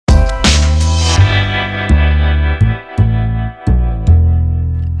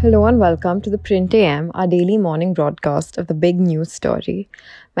Hello and welcome to the Print AM, our daily morning broadcast of the big news story.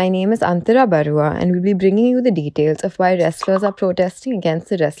 My name is Antara Barua and we'll be bringing you the details of why wrestlers are protesting against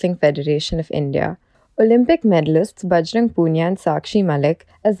the Wrestling Federation of India. Olympic medalists Bajrang Punia and Sakshi Malik,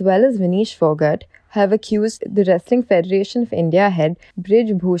 as well as Vinesh Fogart, have accused the Wrestling Federation of India head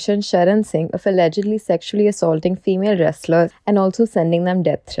Brij Bhushan Sharan Singh of allegedly sexually assaulting female wrestlers and also sending them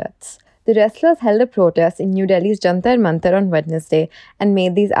death threats. The wrestlers held a protest in New Delhi's Jantar Mantar on Wednesday and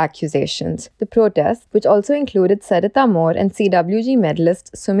made these accusations. The protest, which also included Sarita Moore and CWG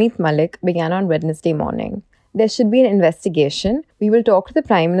medalist Sumit Malik, began on Wednesday morning. There should be an investigation. We will talk to the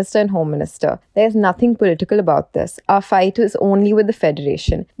Prime Minister and Home Minister. There is nothing political about this. Our fight is only with the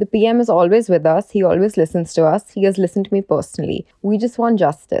Federation. The PM is always with us. He always listens to us. He has listened to me personally. We just want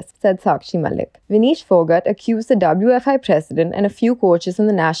justice, said Sakshi Malik. Vinesh Fogart accused the WFI president and a few coaches in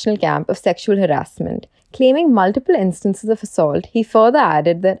the national camp of sexual harassment. Claiming multiple instances of assault, he further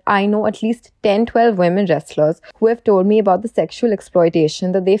added that I know at least 10-12 women wrestlers who have told me about the sexual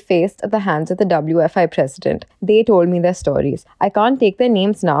exploitation that they faced at the hands of the WFI president. They told me their stories. I can't take their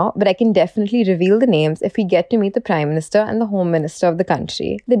names now, but I can definitely reveal the names if we get to meet the Prime Minister and the Home Minister of the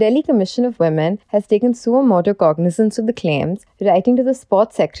country. The Delhi Commission of Women has taken suo motu cognizance of the claims, writing to the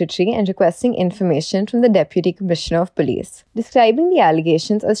Sports Secretary and requesting information from the Deputy Commissioner of Police. Describing the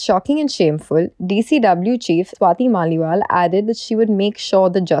allegations as shocking and shameful, DCW Chief Swati Maliwal added that she would make sure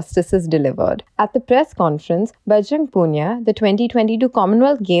the justice is delivered. At the press conference, Bajrang Punia, the 2022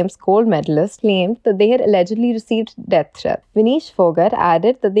 Commonwealth Games gold medalist, claimed that they had allegedly received death threats. Vinesh Fogart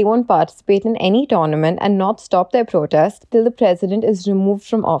added that they won't participate in any tournament and not stop their protest till the president is removed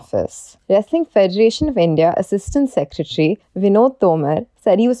from office. Wrestling Federation of India Assistant Secretary Vinod Tomar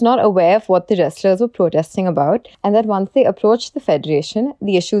said he was not aware of what the wrestlers were protesting about and that once they approached the federation,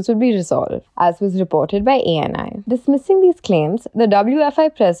 the issues would be resolved, as was reported by ANI. Dismissing these claims, the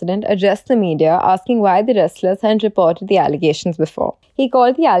WFI president addressed the media asking why the wrestlers hadn't reported the allegations before. He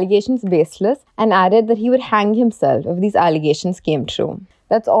called the allegations baseless and added that he would hang himself if these allegations came true.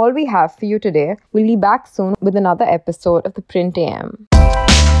 That's all we have for you today. We'll be back soon with another episode of the Print AM.